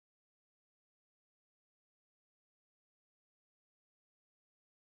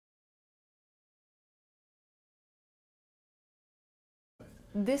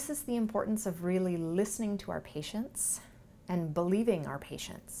This is the importance of really listening to our patients and believing our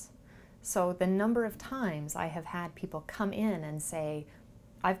patients. So the number of times I have had people come in and say,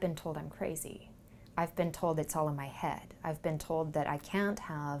 I've been told I'm crazy. I've been told it's all in my head. I've been told that I can't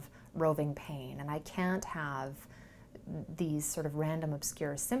have roving pain and I can't have these sort of random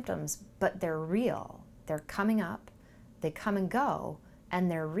obscure symptoms, but they're real. They're coming up, they come and go, and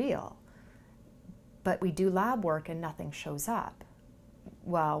they're real. But we do lab work and nothing shows up.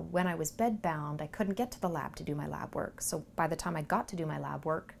 Well, when I was bedbound, I couldn't get to the lab to do my lab work. So by the time I got to do my lab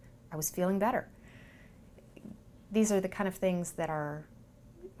work, I was feeling better. These are the kind of things that are,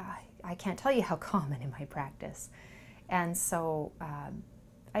 I can't tell you how common in my practice. And so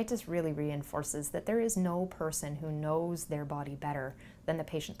it just really reinforces that there is no person who knows their body better than the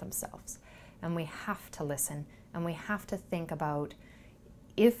patient themselves. And we have to listen, and we have to think about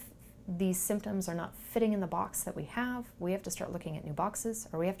if these symptoms are not fitting in the box that we have to start looking at new boxes,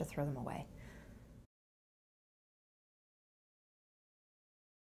 or we have to throw them away.